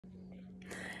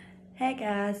Hey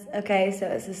guys. Okay, so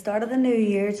it's the start of the new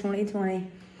year, 2020.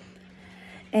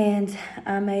 And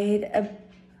I made a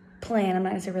plan. I'm not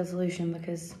gonna say resolution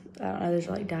because I don't know, there's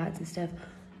like diets and stuff.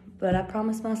 But I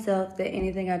promised myself that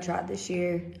anything I tried this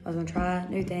year, I was gonna try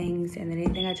new things, and then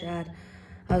anything I tried,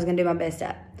 I was gonna do my best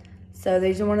at. So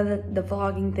these are one of the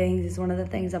vlogging things. It's one of the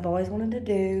things I've always wanted to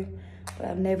do, but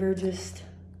I've never just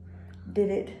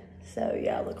did it. So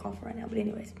yeah, I look awful right now, but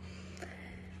anyways.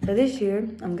 So this year,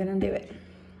 I'm gonna do it.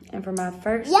 And for my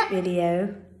first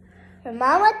video, for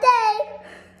Mama Day,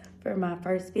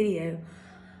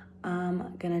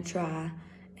 I'm gonna try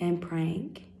and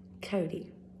prank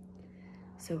Cody.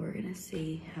 So we're gonna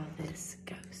see how this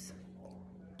goes.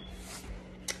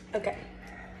 Okay.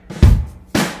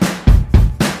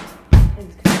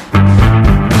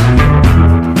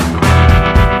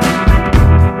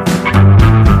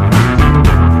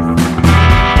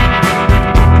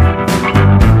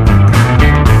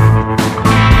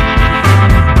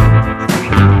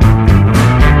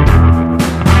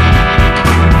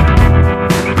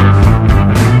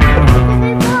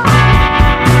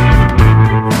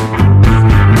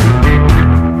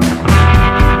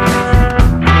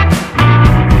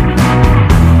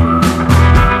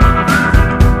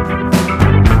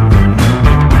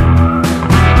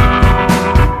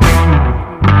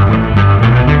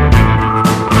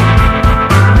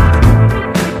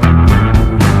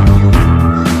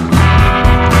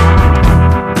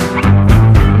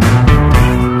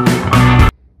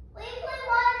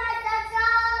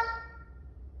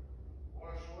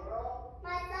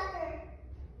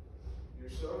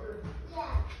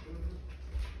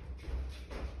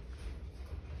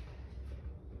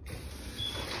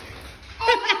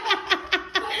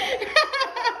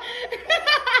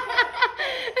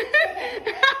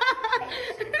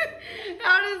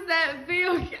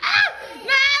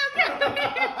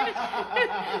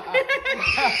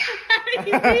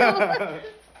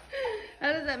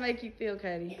 How does that make you feel,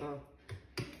 Cody? A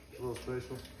little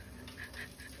special.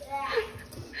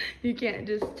 You can't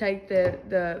just take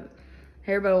the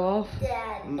hair bow off?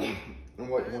 I'm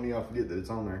waiting on y'all forget that it's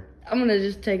on there. I'm gonna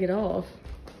just take it off.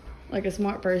 Like a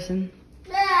smart person.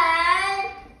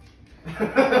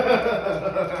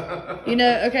 You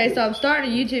know, okay, so I'm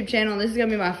starting a YouTube channel and this is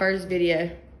gonna be my first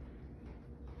video.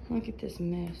 Look at this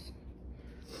mess.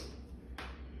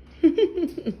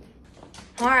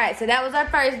 All right, so that was our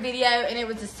first video and it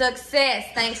was a success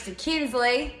thanks to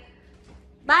Kinsley.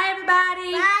 Bye,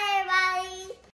 everybody. bye.